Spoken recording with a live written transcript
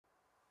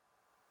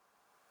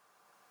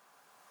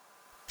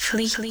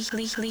What's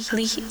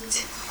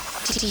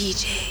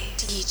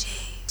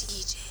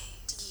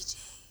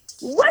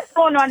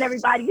going on,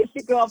 everybody? It's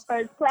your girl,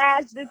 First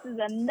Class. This is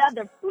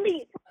another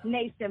Fleet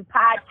Nation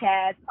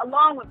podcast,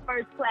 along with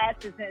First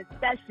Classes in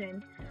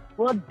session.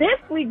 Well, this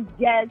week's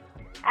guest,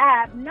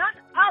 I have none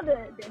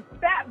other than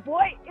Fat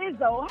Boy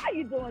Izzo. How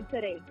you doing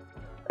today?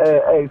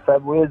 Hey, Fat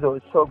Boy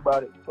Izzo. Talk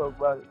about it.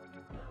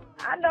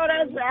 I know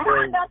that's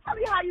right. Now, tell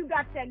me how you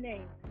got that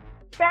name.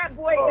 Fat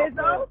Boy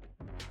Izzo?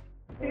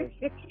 The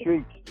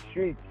streets.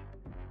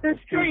 The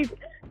streets.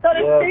 So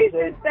the streets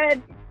just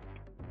said,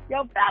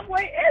 yo, Fat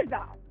Boy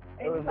Izzo.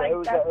 And he's like,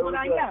 that's what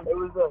I am. It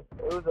was a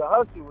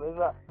hustle.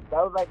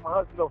 That was like my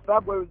hustle. You know,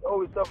 Fat Boy was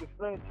always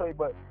self-explanatory,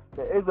 but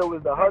the Izzo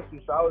was the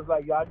hustle. So I was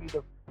like, yo, I need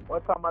to.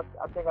 One time I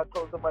think I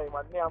told somebody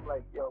my name. I'm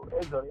like, yo,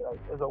 Izzo. They're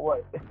like, Izzo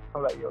what?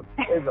 I'm like, yo,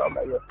 Izzo. I'm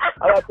like, yo,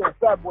 I got to throw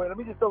Fat Boy. Let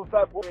me just throw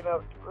Fat Boy in there.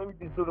 Let me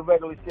just do the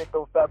regular shit.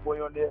 Throw Fat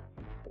Boy on there.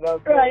 You know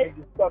what I'm saying?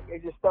 Right.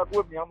 It just stuck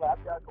with me. I'm like,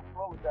 I can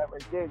flow with that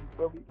right there. You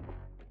feel me?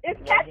 It's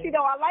catchy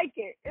though. I like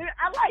it.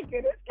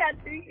 It's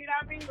catchy. You know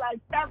what I mean? Like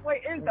Fat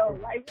Boy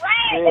Izzo. Like,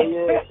 right?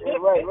 Yeah.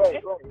 Right.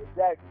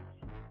 Exactly.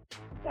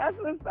 That's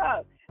what's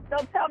up. So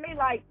tell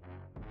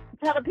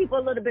the people a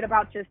little bit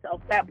about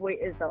yourself, Fat Boy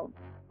Izzo.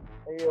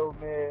 Hey yo,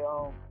 man.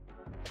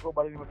 I go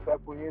by the name of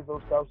Fat Boy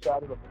Izzo, south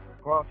side of the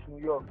Bronx,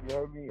 New York. You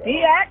heard me?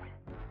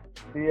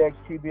 DX,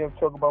 TBM,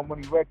 Talk About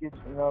Money Records.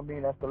 You know what I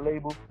mean? That's the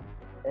label.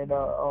 And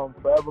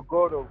Forever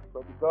Gordo,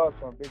 for the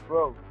Godson, Big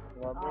Bro.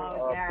 You know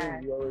what I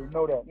mean? You already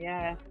know that.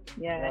 Yeah.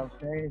 You know what I'm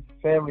saying?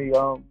 Family,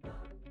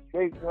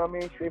 straight, you know what I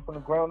mean? Straight from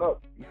the ground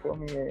up. You feel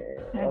me?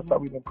 And that's how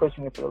we've been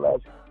pushing it for the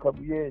last couple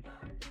of years.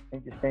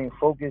 And just staying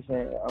focused.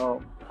 And I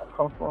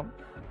come from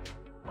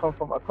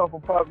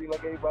poverty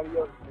like everybody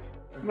else.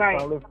 And right.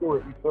 Trying to live through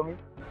it. You feel me?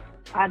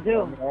 I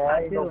do.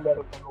 I ain't no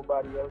better than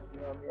nobody else. You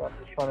know what I mean? I'm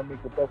just trying to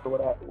make the best of what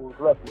I was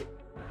left with.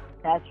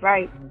 That's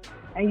right.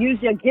 Mm-hmm. And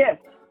use your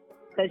gift.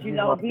 Because, you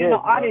know, being an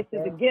artist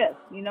is a gift.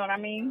 You know what I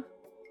mean?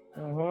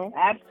 Mm-hmm.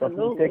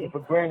 Absolutely. You take it for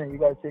granted. You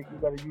gotta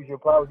use your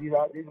powers. These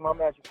are my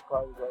magical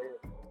powers right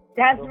here.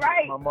 That's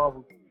right. My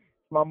marvel.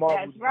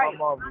 That's right. My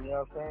marvel. You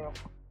know what I'm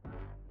saying?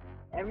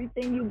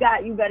 Everything you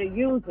got, you gotta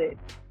use it.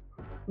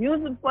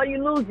 Use it before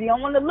you lose it. You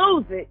don't want to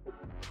lose it. You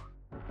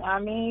know what I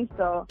mean?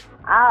 So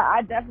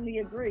I definitely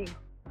agree.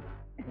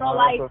 So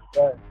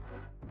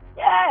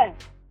yeah.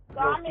 So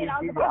I mean, I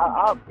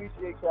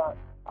appreciate y'all.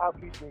 I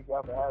appreciate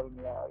y'all for having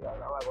me. I'm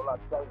not gonna lie,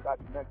 got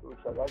connected with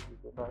y'all. That's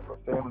just nothing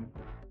but family.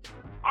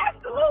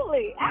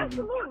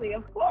 Absolutely,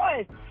 of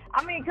course.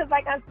 I mean, because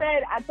like I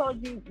said, I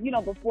told you, you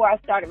know, before I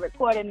started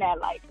recording that,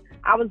 like,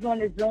 I was on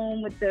the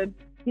Zoom with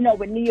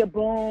with Nia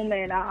Boom,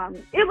 and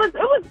it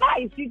was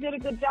nice. You did a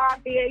good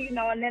job there, you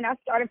know, and then I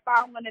started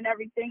following and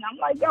everything. I'm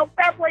like, yo,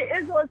 Fat Boy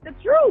Izzo is the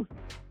truth.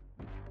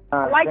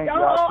 I like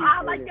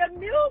your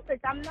music.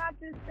 I'm not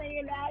just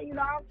saying that, you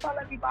know, I'll tell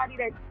everybody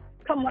that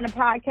come on the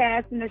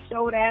podcast and to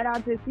show that. I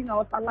just, you know,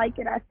 if I like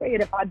it, I say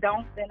it. If I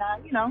don't, then I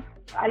don't.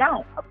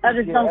 I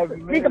just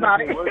don't think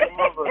about it.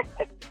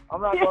 I'm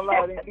not gonna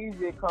lie, it ain't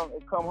easy. It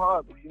come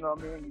hard, but you know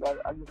what I mean? Like,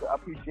 I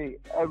appreciate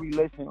every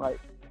listen.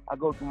 Like, I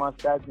go through my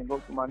stats and go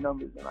through my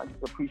numbers, and I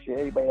just appreciate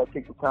everybody that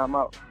takes the time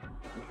out.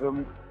 You feel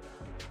me?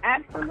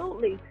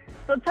 Absolutely.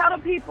 So tell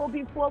the people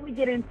before we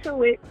get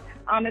into it,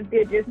 if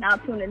they're just now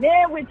tuning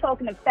in, we're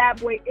talking to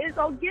Fat Boy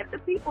Izzo. Give the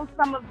people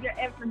some of your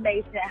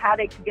information, how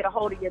they can get a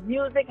hold of your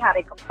music, how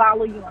they can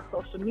follow you on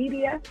social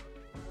media.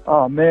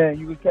 Oh man,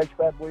 you can catch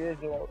Fat Boy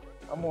Izzo.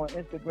 I'm on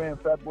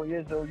Instagram, Fat Boy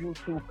Izzo,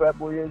 YouTube, Fat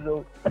Boy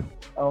Izzo,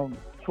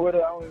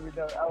 Twitter. I don't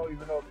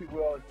even know if people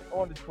are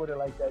on the Twitter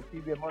like that.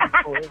 TBM _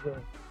 Izzo.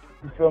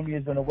 You feel me?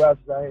 It's on the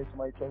website. I heard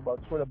somebody talk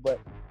about Twitter, but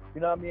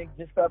you know what I mean?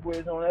 Just Fat Boy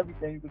Izzo on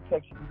everything. You can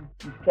catch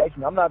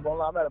me. I'm not gonna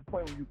lie. I'm at a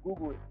point when you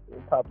Google it,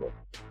 it'll pop up.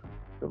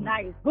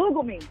 Nice.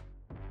 Google me.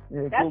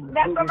 Yeah, that's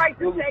the right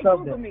to say.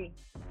 Something. Google me.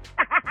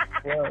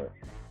 Yeah.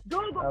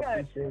 Google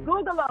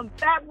them.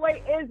 Fat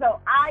Boy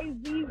Izzo.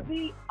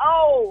 IZZO.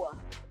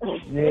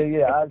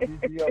 Yeah.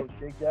 IZZO.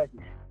 Shake Jacket.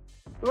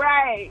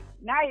 Right.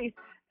 Nice.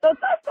 So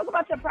let's talk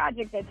about your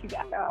project that you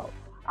got out.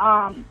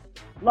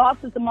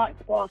 Losses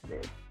Amongst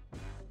Bosses.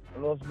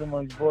 Losses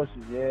Amongst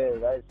Bosses. Yeah.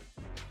 That's.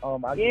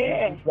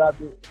 I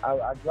dropped it.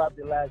 I dropped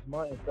it last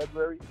month in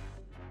February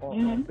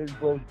on Big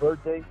Bro's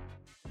birthday.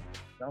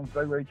 On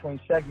February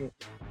 22nd.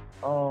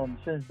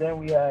 Since then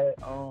we had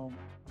the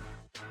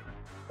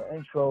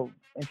intro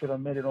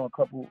done made it on a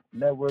couple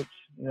networks.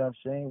 You know what I'm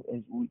saying?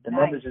 The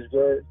numbers is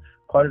good.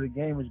 Part of the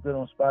game is good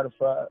on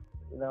Spotify.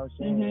 You know what I'm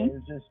saying?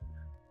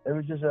 It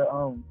was just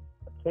a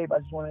tape. I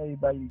just want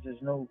everybody to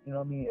just know, you know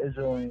what I mean,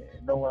 Izzo, and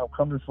know where I'm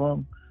coming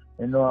from,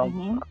 and know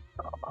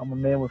I'm a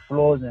man with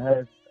flaws and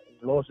have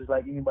losses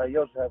like anybody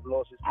else have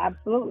losses.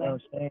 Absolutely. You know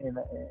what I'm saying?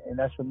 And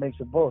that's what makes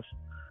a boss.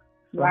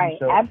 Right,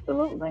 so,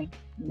 absolutely.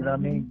 You know what I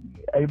mean?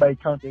 Everybody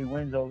count their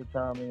wins all the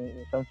time, and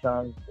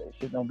sometimes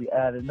shit don't be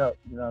adding up.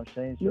 You know what I'm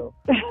saying? So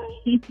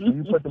when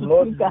you put the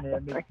losses in there,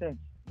 it makes sense.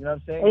 You know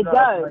what I'm saying? It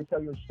does. Like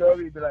tell your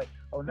story, be like,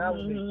 oh, now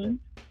it makes sense.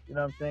 You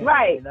know what I'm saying?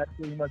 Right. And that's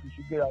pretty much what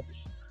you get out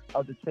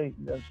the tape.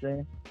 You know what I'm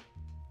saying?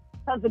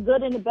 Because the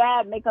good and the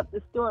bad make up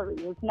the story.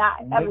 It's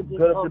not ever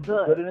just all good.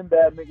 The good and the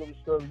bad make up the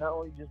story. Not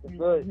only just the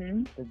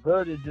good. The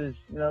good is just,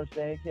 you know what I'm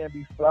saying, it can't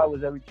be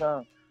flowers every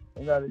time.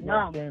 You gotta, you know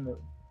what I'm saying? You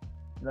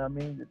know what I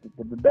mean?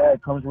 The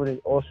bad comes with it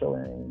also,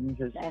 and you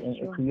just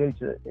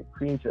it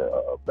creates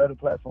a better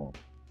platform.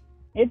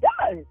 It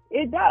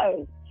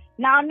does.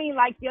 Now, I mean,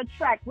 like your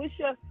track. What's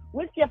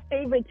your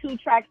favorite 2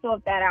 tracks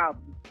off that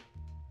album?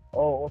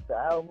 Oh, off the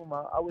album,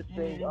 I would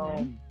say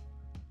I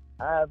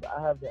have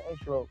the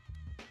intro.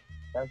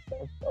 That's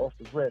off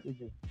the rip. It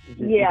just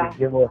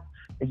give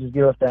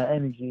off that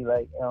energy,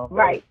 like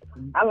right.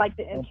 I like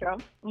the intro.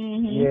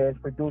 Yeah, it's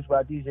produced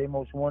by DJ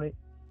Most Wanted.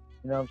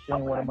 You know what I'm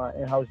saying? One of my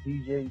in-house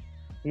DJs.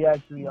 He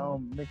actually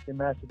mixed and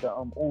mastered the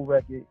old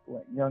record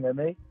with Young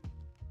M.A.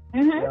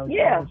 You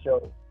know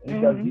so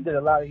he did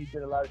a lot of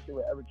shit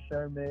with Eric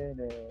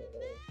Sherman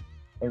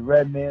and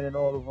Redman and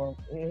all of them.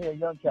 He had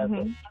Young Cat.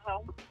 Done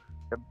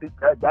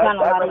a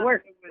lot of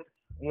work.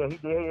 Yeah, he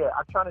did. Yeah,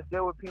 I'm trying to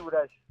deal with people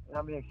that, you know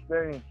what I mean,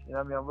 experience. You know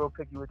what I mean? I'm real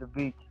picky with the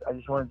beats. I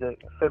just wanted to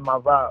fit my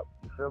vibe.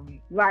 You feel me?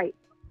 Right.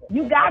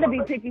 You gotta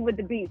be picky with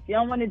the beats. You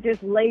don't want to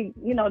just lay,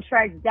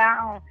 tracks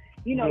down,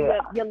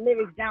 your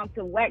lyrics down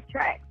to whack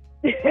tracks.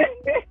 I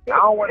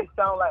don't want to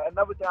sound like,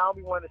 another thing, I don't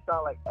be wanting to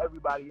sound like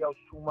everybody else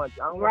too much.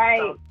 I don't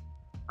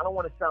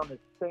want to sound the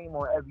same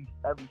on every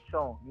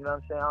song. You know what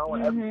I'm saying? I don't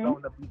want every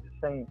song to be the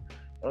same.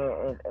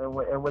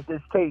 And with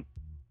this tape,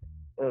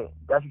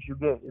 that's what you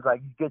get. It's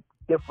like you get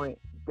different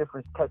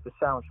types of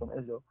sounds from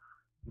Izzo.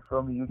 You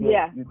feel me? You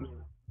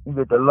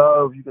get the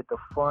love, you get the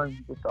fun,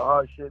 you get the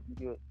hardship,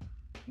 you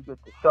get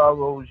the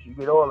sorrows, you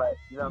get all that.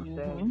 You know what I'm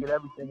saying? You get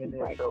everything in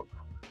there. Right. So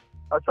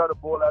I try to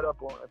boil that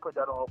up and put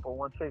that on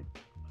one tape.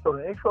 So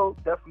the intro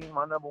definitely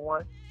my number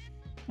 1.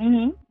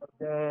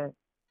 Then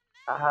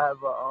I have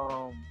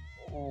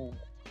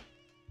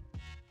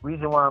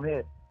Reason Why I'm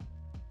Here.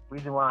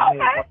 Reason Why I'm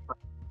Here.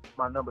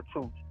 My number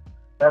 2.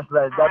 That's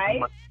definitely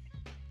my.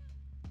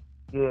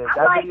 Yeah,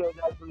 that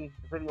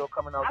video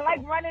coming out. I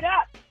like Run It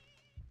Up.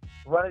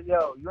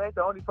 Yo, you ain't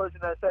the only person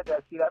that said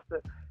that.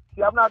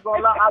 See, I'm not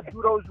gonna lie. I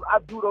do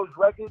those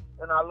records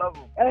and I love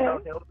them. You know what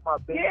I'm saying? Those are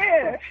my babies.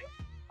 Yeah.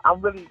 I'm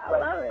really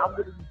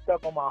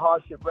stuck on my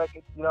hardship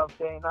records. You know what I'm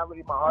saying? Not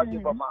really my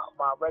hardship, but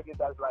my records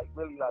that's like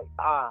really like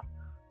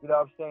you know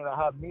what I'm saying? I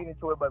have meaning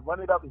to it. But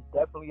Run It Up is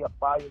definitely a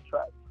fire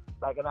track.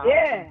 Like, and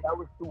that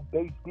was through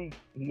Bass Beat.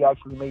 He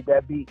actually made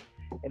that beat,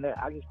 and then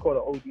I just caught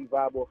an OD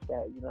vibe off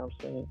that. You know what I'm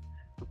saying?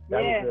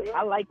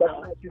 I like that.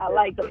 I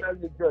like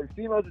it.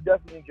 Females would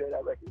definitely enjoy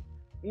that record.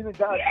 Even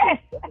guys.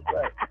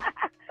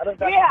 I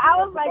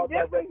was like,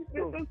 this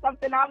is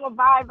something I'm a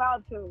vibe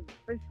out to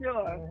for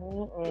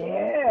sure.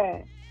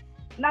 Yeah.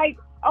 Like,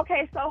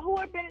 okay, so who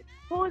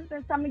has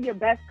been some of your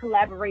best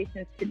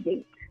collaborations to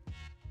date?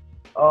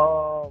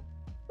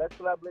 Best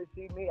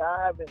collaboration, me.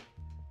 I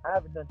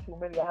haven't done too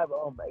many. I have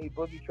a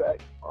Boogie track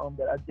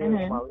that I did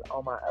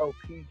on my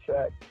LP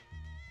track.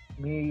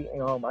 Me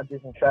and I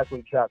did some tracks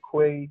with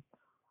Jacquay.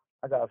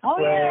 I got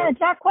Fred.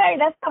 Jacquay,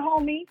 that's the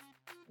homie.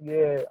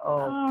 Yeah,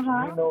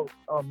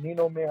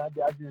 Nino man,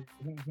 he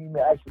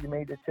actually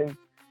made the tape.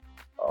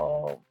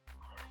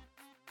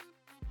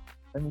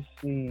 Let me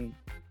see.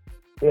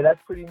 Yeah,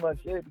 that's pretty much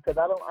it because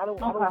I don't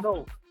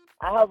know.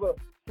 I have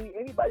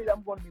anybody that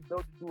I'm going to be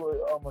built to do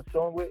a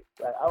song with.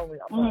 Like I'm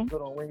not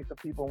good on waiting for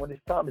people. When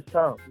it's time, it's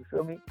time. You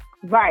feel me?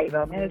 Right. You know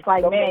what I mean? It's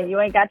like, man, you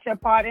ain't got your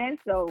part in,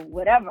 so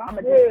whatever. I'm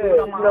gonna just do it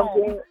on my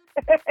own.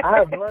 I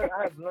have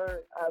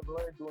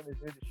learned doing this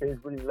industry.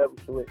 There's really levels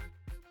to it.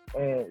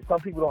 And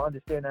some people don't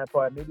understand that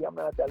part. Maybe I'm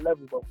not at that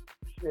level, but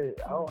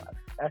shit,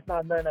 that's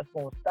not nothing that's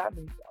going to stop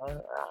me.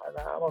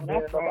 I'm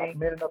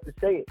man enough to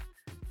say it.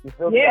 You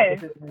feel me? I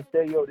can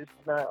say, yo, this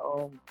is not,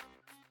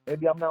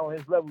 maybe I'm not on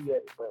his level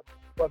yet, but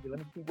fuck it, let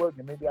me keep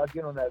working. Maybe I'll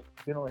get on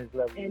his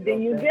level. And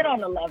then you get on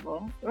the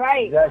level.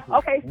 Right. Exactly.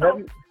 Okay,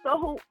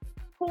 so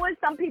who are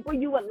some people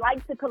you would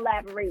like to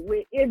collaborate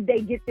with if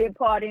they get their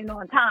part in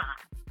on time?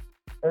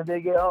 If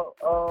they get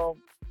I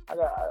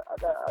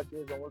got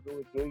ideas on working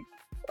with Gates.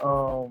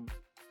 I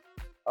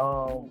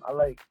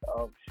like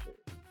shit.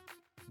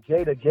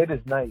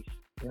 Jada's nice.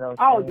 You know what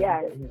I'm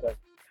saying? He's like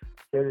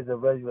Jada's a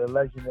regular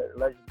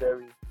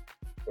legendary.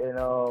 And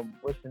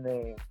what's the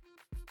name?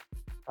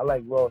 I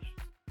like Ross.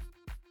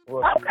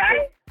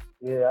 Okay.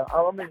 Yeah,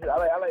 I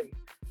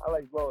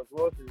like Ross.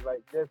 Ross is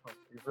like different.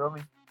 You feel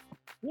me?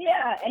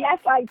 Yeah, and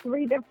that's like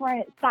 3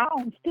 different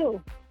sounds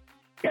too.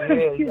 Yeah,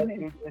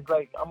 it's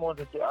like I'm on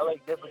I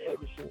like different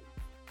type of shit.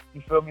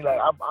 You feel me? Like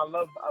I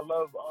love a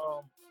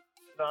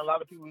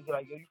lot of people be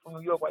like, yo, you from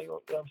New York, why you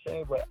know what I'm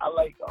saying? But I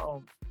like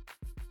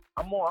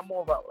I'm more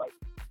about like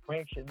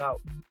branching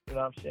out. You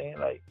know what I'm saying?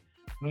 Like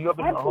New York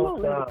is my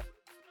hometown.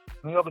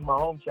 New York is my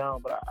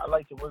hometown, but I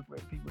like to work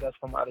with people that's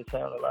from out of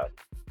town a lot.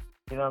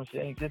 You know what I'm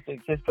saying? Just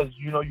because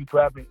you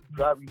grabbing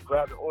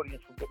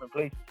audience from different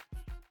places.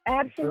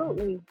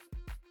 Absolutely.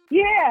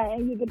 Yeah,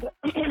 and you get the,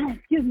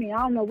 excuse me, I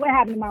don't know what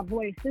happened to my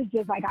voice. It's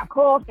just like I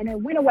coughed and it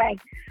went away.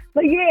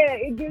 But yeah,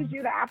 it gives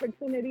you the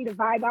opportunity to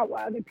vibe out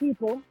with other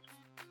people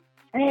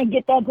and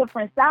get that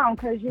different sound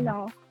because,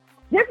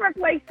 different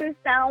places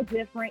sound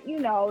different. You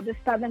know, the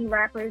Southern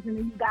rappers, and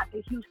then you got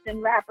the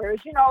Houston rappers.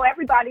 You know,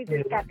 everybody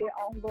just got their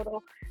own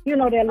little, you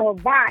know, their little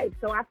vibe.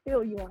 So I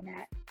feel you on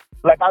that.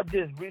 Like I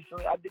just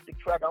recently, I did the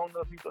track. I don't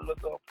know if you could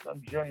look up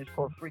some joint. It's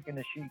called "Freaking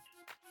the Sheets,"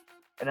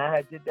 and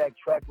I did that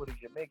track with a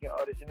Jamaican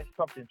artist, and it's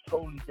something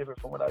totally different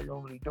from what I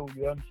normally do.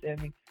 You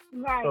understand me?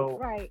 Right. So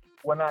right.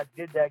 When I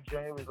did that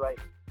joint, it was like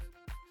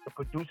the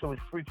producer was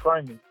Free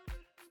Fryman.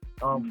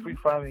 Free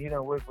Fryman, he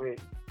done work with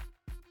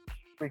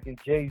freaking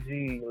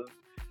Jay-Z,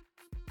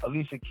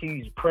 Alicia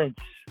Keys, Prince,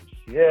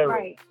 Sierra.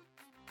 Right.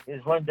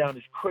 His rundown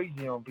is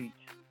crazy on beats.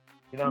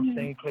 You know what I'm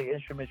saying? He play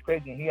instruments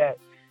crazy, and he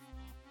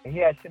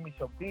had sent me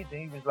some beats,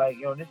 and he was like,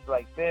 "Yo, this is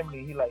like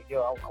family." He like,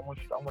 "Yo, I want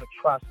to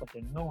try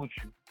something new with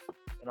you,"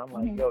 and I'm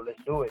like, "Yo,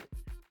 let's do it."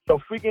 So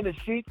Freaking the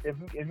Sheets, if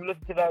you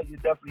listen to that, you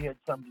definitely hear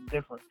something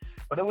different.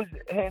 But it was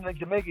hearing the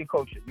Jamaican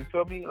culture. You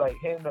feel me? Like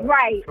hearing the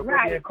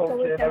Caribbean culture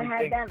so it's and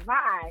everything. Have that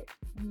vibe.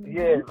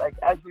 Yeah, like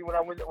actually when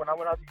I went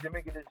out to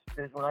Jamaica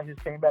when I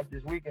just came back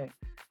this weekend,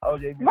 I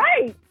was able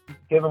to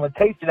give them a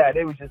taste of that.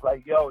 They was just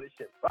like, "Yo, this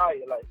shit fire!"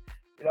 Like,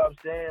 you know what I'm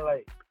saying?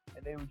 Like,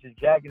 and they was just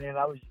jacking it. And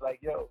I was just like,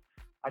 "Yo,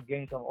 I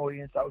gained some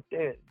audience out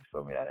there." You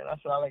feel me? And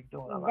that's what I like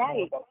doing. I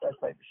like about that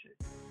type of shit.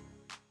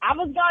 I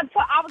was gonna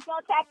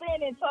tap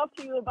in and talk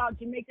to you about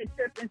Jamaica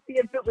trip and see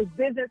if it was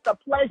business or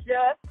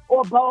pleasure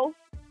or both.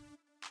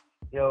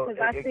 Yo,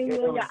 because I see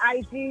you on your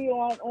IG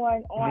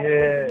on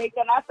Jamaica,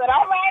 and I said,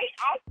 "All right,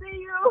 I see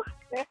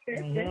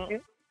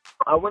you."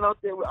 I went out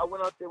there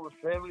with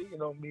family. You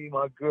know, me,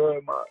 my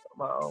girl, my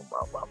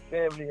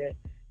family,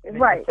 and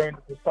it turned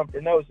into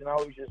something else. And I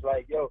was just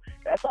like, "Yo,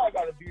 that's how I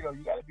gotta be though.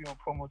 You gotta be on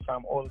promo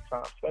time all the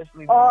time,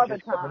 especially when you're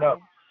just coming up.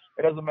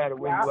 It doesn't matter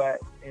where you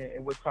at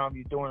and what time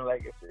you're doing.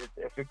 Like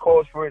if it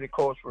calls for it, it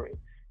calls for it.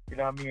 You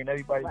know what I mean?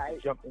 Everybody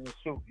just jumped in the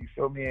suit. You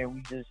feel me?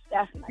 And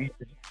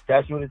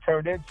that's what it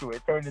turned into.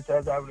 It turned into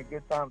us having a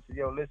good time.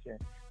 So listen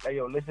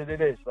to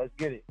this. Let's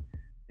get it.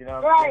 You know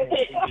what I'm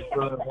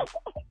saying?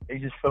 They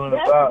just feeling the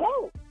vibe.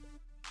 Dope.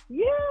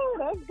 Yeah,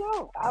 that's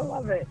dope. I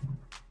love it.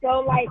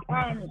 So like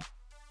I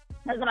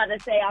was about to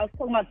say, I was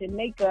talking about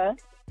Jamaica.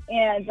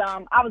 And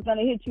I was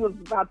gonna hit you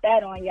about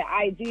that on your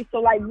IG. So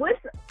like,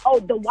 what's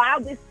the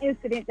wildest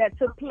incident that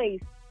took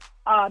place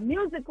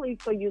musically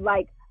for you?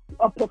 Like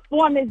a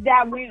performance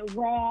that went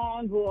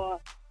wrong, or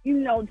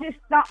just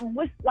something.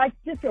 What's like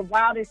just your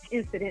wildest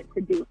incident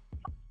to do?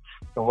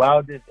 The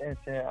wildest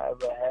incident I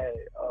ever had,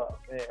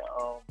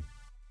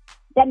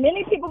 that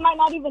many people might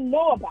not even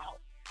know about.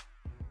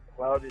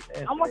 Wildest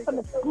incident. I want some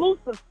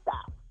exclusive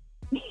stuff.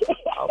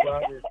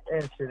 Wildest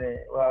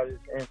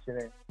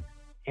incident.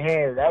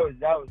 Yeah, that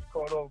was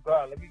caught off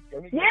guard. Let me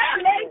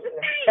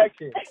catch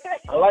it.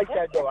 I like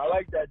that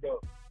though.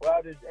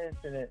 Wildest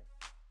incident.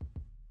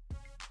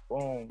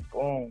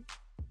 Boom.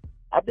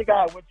 I think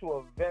I went to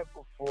an event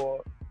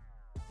before.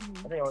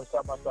 I think I was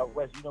South by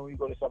Southwest. You know, when you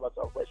go to South by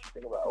Southwest, you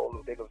think about all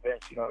the big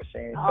events. You know what I'm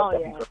saying?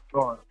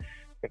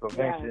 The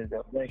conventions,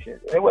 the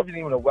conventions. It wasn't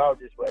even the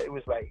wildest, but it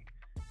was like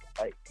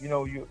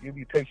you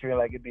be picturing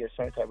like it'd be a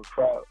certain type of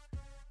crowd.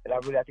 And I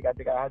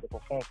think I had to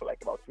perform for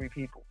like about 3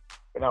 people.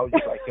 And I was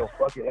just like, "Yo,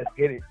 fuck it, let's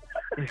get it."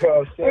 You know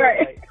what I'm saying?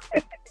 Right.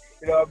 Like,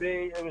 you know what I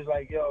mean? It was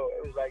like, yo,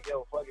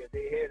 fuck it,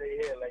 they here.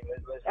 Like,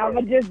 let's. I'm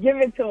gonna just give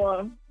it to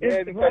them.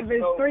 Yeah, because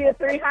it's 3 or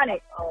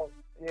 300.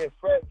 Yeah,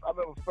 Fred. I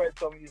remember Fred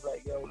told me, he's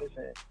like, "Yo,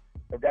 listen,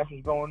 if that's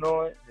what's going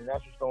on, then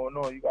that's what's going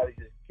on. You gotta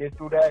just get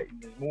through that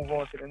and just move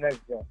on to the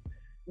next one."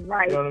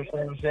 Right. You know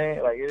what I'm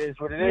saying? Like, it is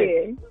what it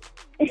is.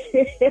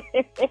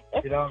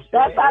 You know what I'm saying?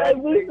 That's how they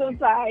be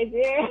sometimes,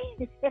 yeah.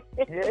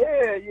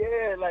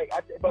 Yeah. Like,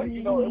 but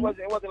it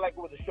wasn't like it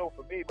was a show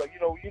for me. But I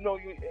don't know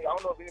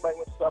if anybody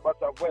went to South by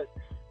Southwest.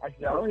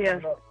 Actually, I was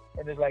coming up,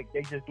 and it's like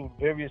they just do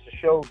various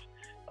shows,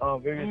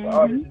 various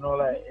artists and all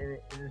that, and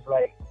it's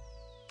like,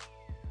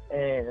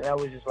 and I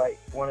was just like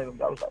one of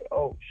them. I was like,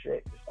 "Oh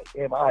shit!" It's like,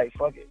 "Damn, all right,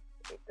 fuck it."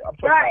 I'm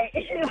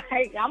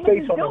like I'm gonna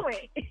just do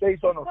it.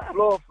 Space on the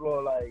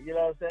floor, like, you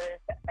know what I'm saying?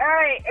 All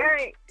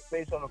right.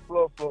 Space on the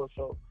floor.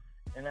 So,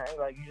 and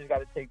you just got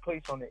to take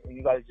place on it, and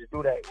you got to just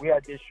do that. We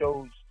had these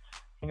shows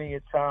plenty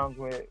of times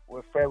where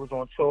Fred was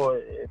on tour.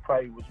 It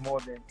probably was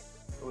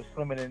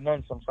slimmer than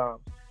none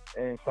sometimes,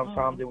 and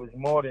sometimes it was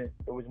more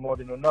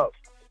than enough.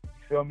 You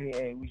feel me?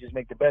 And we just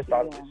make the best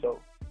out of it. So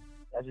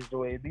that's just the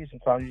way it be.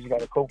 Sometimes you just got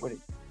to cope with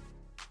it.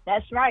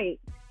 That's right,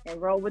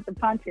 and roll with the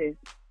punches.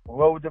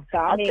 Roll with the.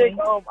 I think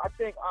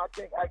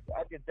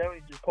I could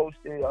definitely just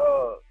posted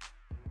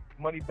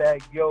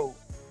Moneybagg Yo.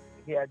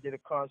 He did a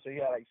concert. He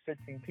had like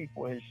 15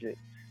 people and shit.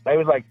 Like, it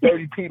was like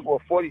 30 people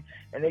or 40,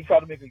 and they tried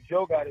to make a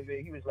joke out of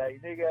it. He was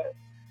like, "Nigga,"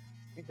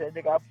 he said,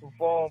 "Nigga, I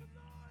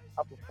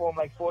performed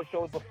like 4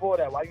 shows before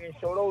that. Why you didn't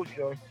show those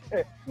shows?"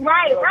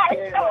 Right. So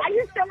are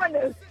you showing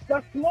the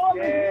smallest one?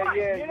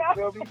 Yeah, you know?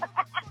 feel me?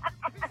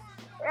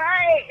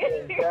 Right. Yeah,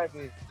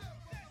 exactly.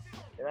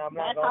 And I'm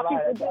not gonna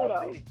lie, that's how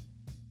I see.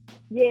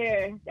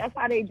 Yeah, that's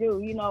how they do.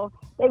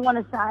 they want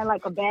to shine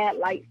like a bad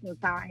light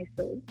sometimes.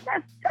 So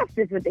that's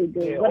just what they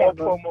do. Yeah,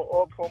 whatever.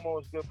 All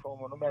promo is good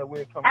promo, no matter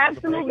where it comes from.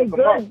 Absolutely,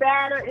 good,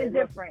 bad, or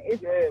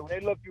indifferent. When they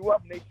look you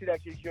up and they see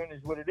that your joint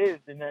is what it is,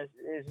 then there's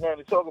nothing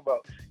to talk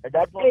about. If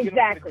that's going to get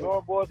them to the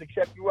drawing boards and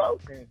check you out,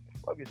 then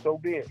fuck it, so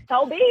be it.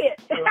 So be it.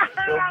 So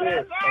be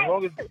it. As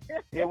long as,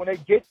 when they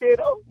get there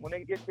though,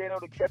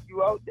 to check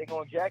you out, they're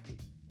going to jack it.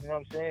 You know what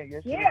I'm saying?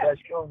 Yes, that's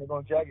strong. They're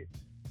going to jack it.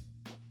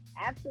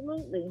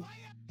 Absolutely.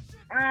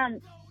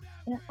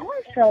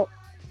 Also,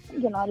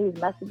 I'm getting all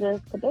these messages.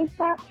 Could they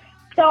stop?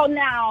 So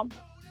now,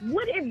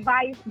 what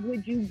advice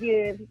would you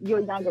give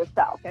your younger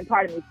self? And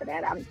pardon me for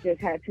that. I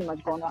just had too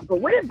much going on.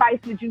 But what advice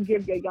would you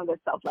give your younger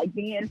self? Like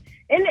being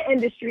in the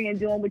industry and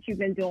doing what you've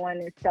been doing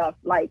and stuff.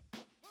 Like,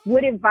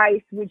 what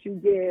advice would you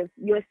give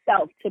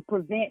yourself to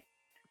prevent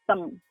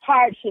some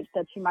hardships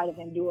that you might have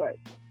endured?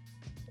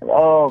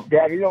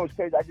 Dad, you know what's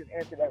crazy? I just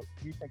answered that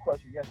recent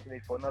question yesterday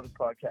for another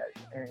podcast.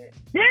 And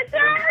did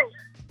you?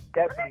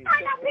 Definitely. I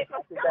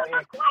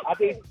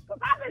think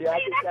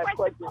that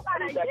question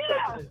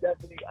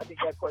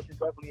is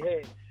definitely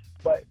hit.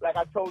 But like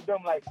I told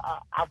them, like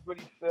I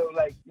really feel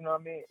like, you know what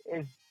I mean,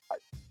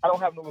 I don't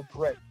have no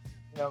regrets,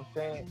 you know what I'm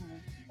saying,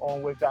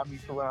 on what got me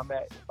to where I'm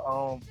at.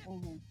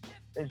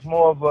 It's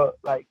more of a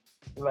like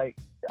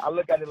I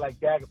look at it like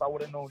that. If I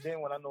would have known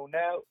then what I know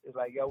now, it's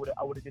like I would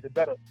have did it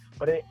better.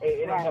 But it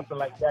ain't nothing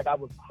like that. I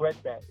would regret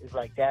that. It's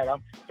like that.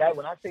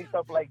 When I say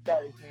stuff like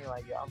that, it's mean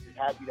like I'm just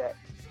happy that.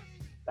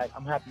 Like,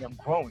 I'm happy I'm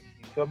growing.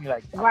 You feel me?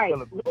 Like, I'm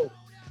still a growth.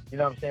 You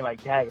know what I'm saying?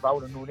 Like, dang, if I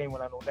would have knew then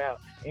what I know now.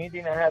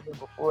 Anything that happened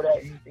before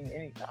that,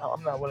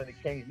 I'm not willing to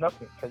change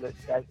nothing. Because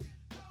that's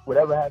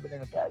whatever happened in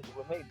the past is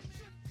what made me.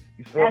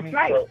 You feel me? That's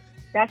right. So,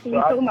 that's what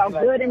you're talking about,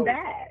 like, good and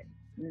bad.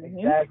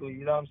 Exactly.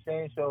 You know what I'm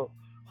saying? So,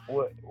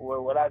 what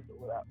I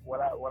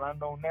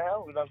know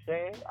now, you know what I'm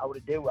saying? I would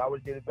have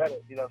did it better.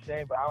 You know what I'm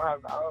saying? But I don't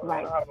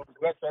have no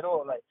regrets at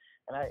all. Like,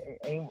 and I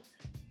ain't...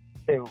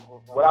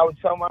 What I would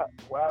tell my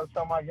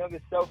younger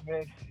self,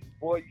 man,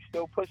 boy, you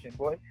still pushing,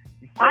 boy.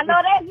 I know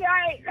that's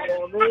right. You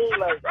know what I mean?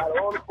 Like, out of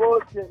all the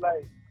bullshit,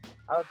 like,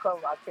 I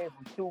came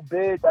from 2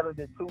 bids, I done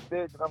did 2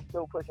 bids, and I'm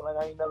still pushing like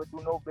I ain't never do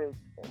no bids.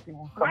 And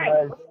people come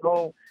out and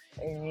go,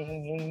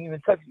 ain't even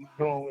touch you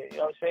doing it. You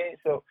know what I'm saying?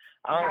 So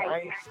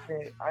I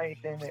ain't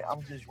saying that.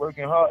 I'm just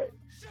working hard,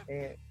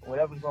 and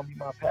whatever's gonna be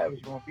my path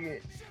is gonna be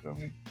it. You feel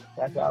me?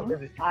 That's how I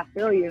live it. I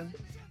feel you.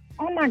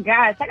 Oh my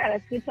gosh, I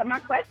gotta switch up my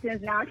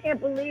questions now. I can't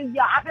believe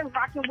y'all. I've been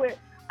rocking with.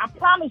 I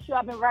promise you,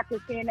 I've been rocking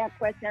seeing that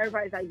question.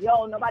 Everybody's like,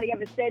 "Yo, nobody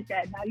ever said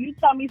that." Now you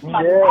tell me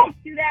somebody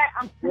asked you that.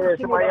 I'm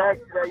somebody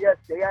asked you that. Yes,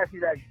 they asked you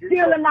that.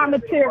 Stealing my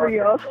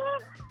material.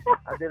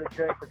 I did a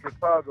joint for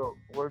Chicago,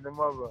 Word the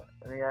Mother,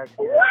 and they asked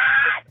you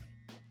what?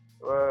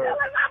 Stealing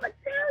my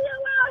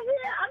material out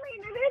here. I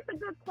mean, it is a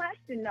good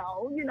question,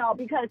 though. You know,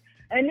 because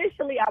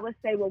initially I would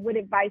say, well, what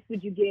advice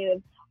would you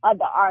give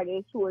other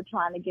artists who are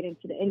trying to get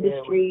into the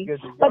industry?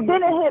 But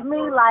then it hit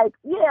me like,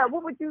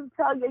 what would you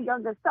tell your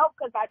younger self?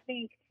 Because I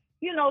think,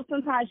 you know,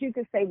 sometimes you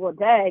could say, well,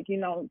 dag, you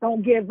know,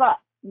 don't give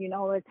up. You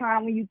know, a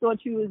time when you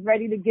thought you was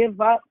ready to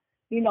give up,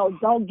 you know,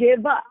 don't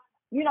give up.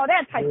 You know,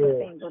 that type of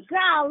thing. But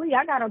golly,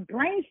 I got to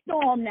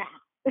brainstorm now.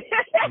 You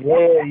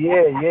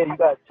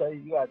gotta tell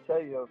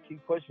you,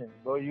 keep pushing,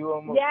 bro. You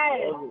almost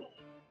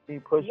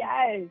keep pushing.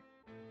 Yes.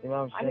 You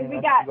know what I'm saying? I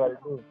mean, that's what you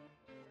gotta do.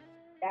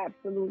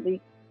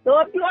 Absolutely. So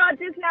if you are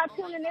just now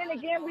tuning in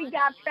again, we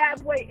got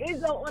Fatboy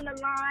Izzo on the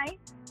line.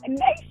 And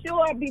make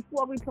sure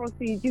before we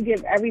proceed, you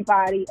give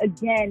everybody,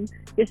 again,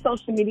 your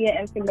social media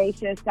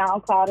information,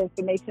 SoundCloud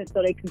information,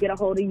 so they can get a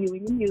hold of you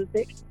and your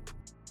music.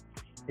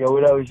 Yo,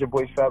 what up? It's your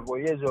boy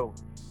Fatboy Izzo.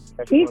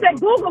 He said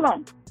Google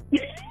him.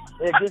 Yeah,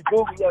 just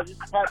Google, just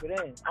tap it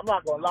in. I'm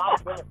not gonna lie,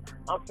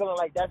 I'm feeling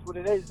like that's what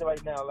it is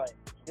right now. Like,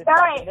 just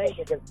tap the name,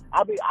 because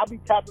I'll be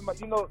tapping my,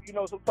 you know,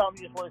 sometimes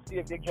you just want to see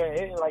if they can't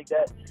hit it like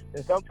that.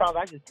 And sometimes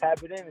I just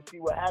tap it in and see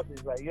what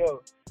happens. Like,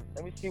 yo,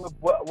 let me see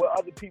what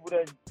other people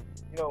that,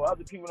 you know,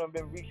 other people that have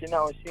been reaching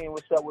out and seeing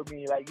what's up with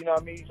me. Like, you know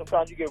what I mean?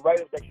 Sometimes you get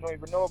write-ups that you don't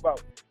even know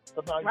about.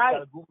 Sometimes you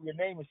gotta Google your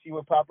name and see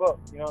what pop up.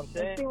 You know what I'm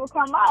saying? See what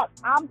come up.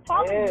 I'm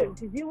telling you,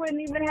 because you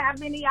wouldn't even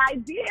have any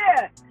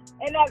idea.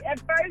 And at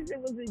first it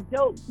was a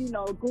joke, you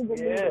know, Google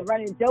me, a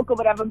running joke or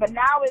whatever. But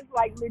now it's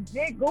like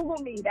legit Google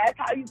me. That's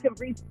how you can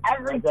reach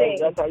everything.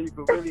 That's how you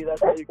can really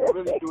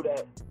do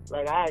that.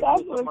 Like I had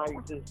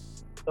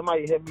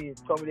somebody hit me and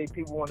told me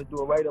people want to do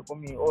a write up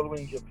on me all the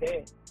way in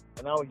Japan,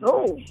 and I was just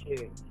like,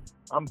 shit.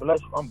 I'm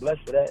blessed for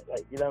that.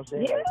 Like, you know what I'm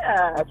saying? Yeah.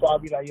 Like, that's why I'll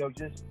be like, yo,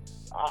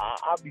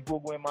 I'll be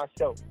Googling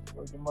myself.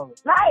 Where's your mother?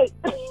 Right.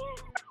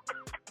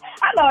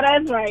 I know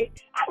that's right.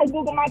 I can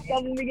Google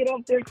myself when we get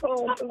off their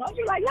call. So I'll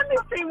be like, let me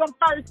see what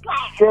first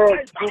class.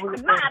 First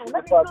class model.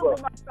 Let me Google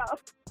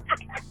myself.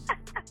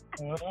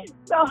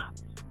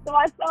 So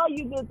I saw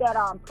you did that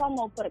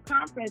promo for the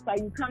conference. Are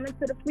you coming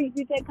to the Fleet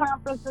UK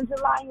conference in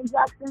July in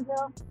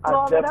Jacksonville?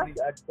 I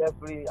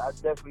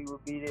definitely will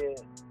be there.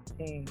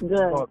 Good.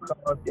 We're gonna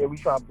come up there. We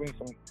trying to bring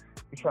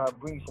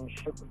some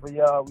shit for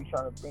y'all. We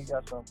trying to bring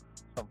y'all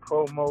some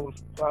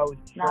promos, flowers,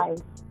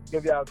 nice.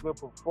 Give y'all a good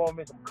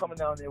performance. I'm coming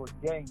down there with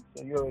gangs,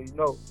 so you already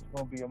know it's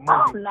gonna be a movie.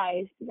 Oh,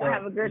 nice. You're gonna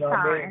have a good time.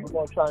 I mean? We're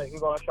gonna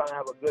try to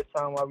have a good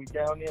time while we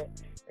down there.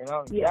 And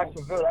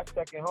Jacksonville, that's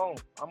second home.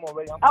 I'm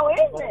going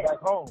back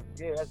home.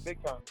 Yeah, that's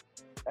big time.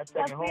 That's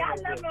second home.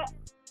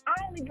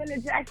 I only been to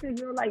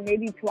Jacksonville like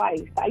maybe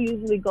twice. I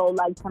usually go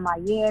like to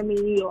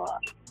Miami or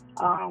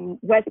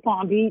West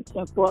Palm Beach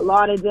and Fort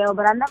Lauderdale,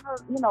 but I never,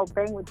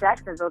 bang with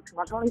Jacksonville too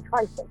much. Only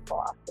twice so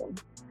far. So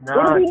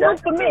it'll be new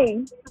for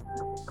me.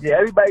 Yeah,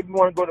 everybody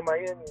want to go to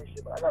Miami and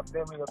shit, but I got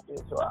family up there,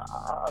 so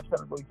I try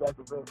to go to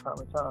Jacksonville time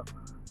to time.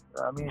 You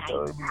know what I mean? Nice.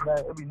 So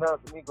it'd be nice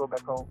for me to go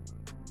back home.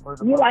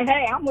 You like,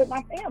 hey, I'm with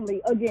my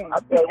family again. I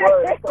said,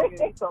 word.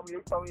 They told me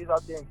he's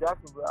out there in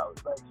Jacksonville. I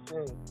was like,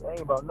 shit, it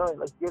ain't about nothing.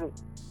 Let's get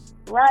it.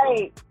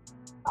 Right.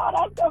 Oh,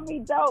 that's gonna be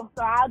dope.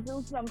 So I'll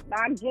get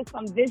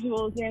some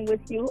visuals in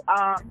with you,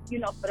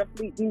 for the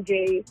Fleet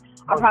DJs.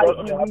 I'll probably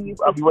interview you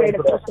for Straight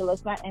Official or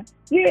something.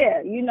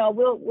 Yeah,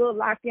 we'll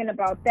lock in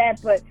about that.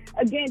 But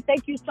again,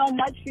 thank you so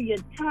much for your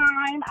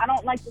time. I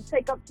don't like to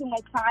take up too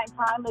much time.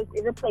 Time is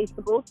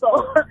irreplaceable.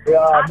 So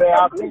yeah, man,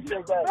 I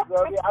appreciate that.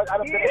 So, I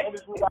done been in the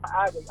industry.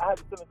 I had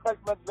to send a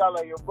text message out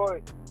like, yo,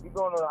 boy, you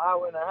going on an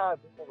hour and a half.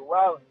 This nigga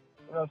wildin'.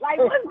 Like,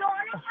 what's going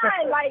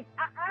on? Like,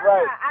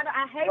 right.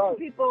 I hate when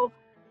people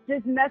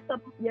just mess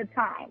up your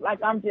time. Like,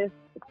 I'm just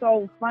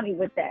so funny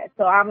with that.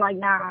 So I'm like,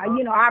 nah,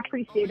 I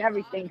appreciate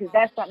everything because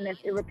that's something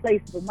that's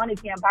irreplaceable. Money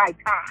can't buy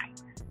time.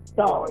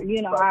 So,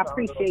 I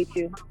appreciate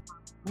you.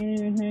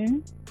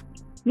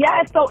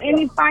 Yeah, so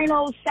any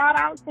final shout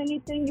outs,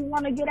 anything you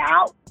want to get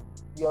out?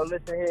 Yo,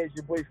 listen here, it's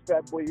your boy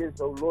Fat Boy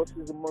Izzo.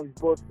 Losses Amongst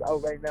Bosses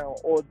out right now on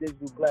all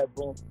digital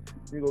platforms.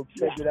 You go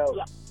check it out.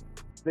 Yeah.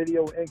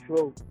 Video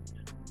intro.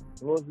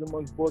 Losses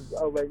Amongst Bosses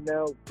out right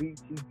now.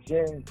 BT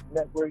Jams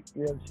Network,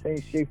 you know what I'm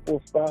saying? Shea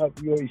 45,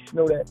 you already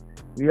know that.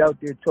 We out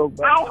there talking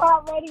about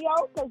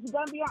iHeartRadio, because you're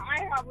going to be on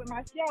iHeart with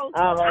my show.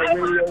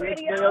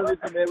 iHeartRadio.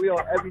 Listen, man, we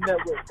on every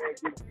network,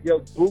 man. Yo,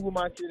 Google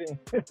my shit in.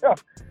 I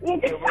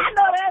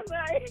know that's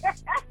right.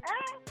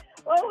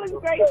 Well, it was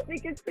great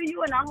speaking to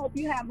you, and I hope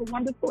you have a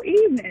wonderful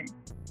evening.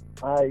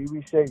 All right, you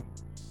be safe.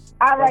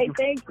 All right,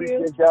 thank you.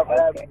 Appreciate y'all for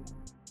having me.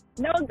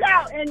 No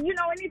doubt. And,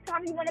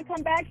 anytime you want to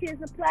come back,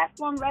 here's a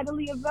platform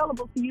readily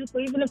available for you. So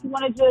even if you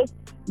want to just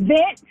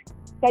vent,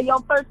 say, yo,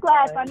 first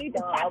class, I need to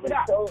tap it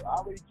up. I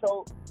already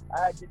told.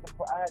 I had did the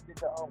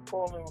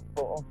calling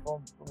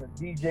from the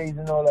DJs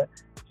and all that.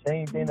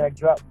 Same thing that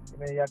dropped. I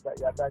mean, y'all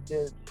got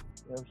this.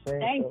 You know what I'm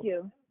saying? Thank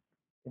you.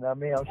 You know what I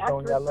mean? I'm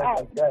showing y'all love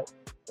like that.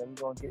 So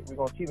we're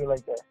gonna keep it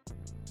like that.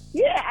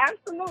 Yeah,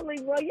 absolutely.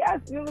 Well,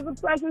 yes, it was a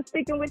pleasure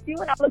speaking with you,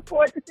 and I look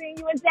forward to seeing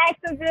you in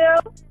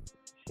Jacksonville.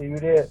 See you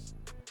there.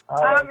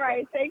 All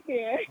right, take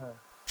care.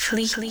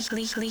 Fleet.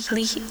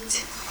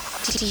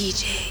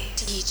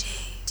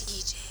 DJ.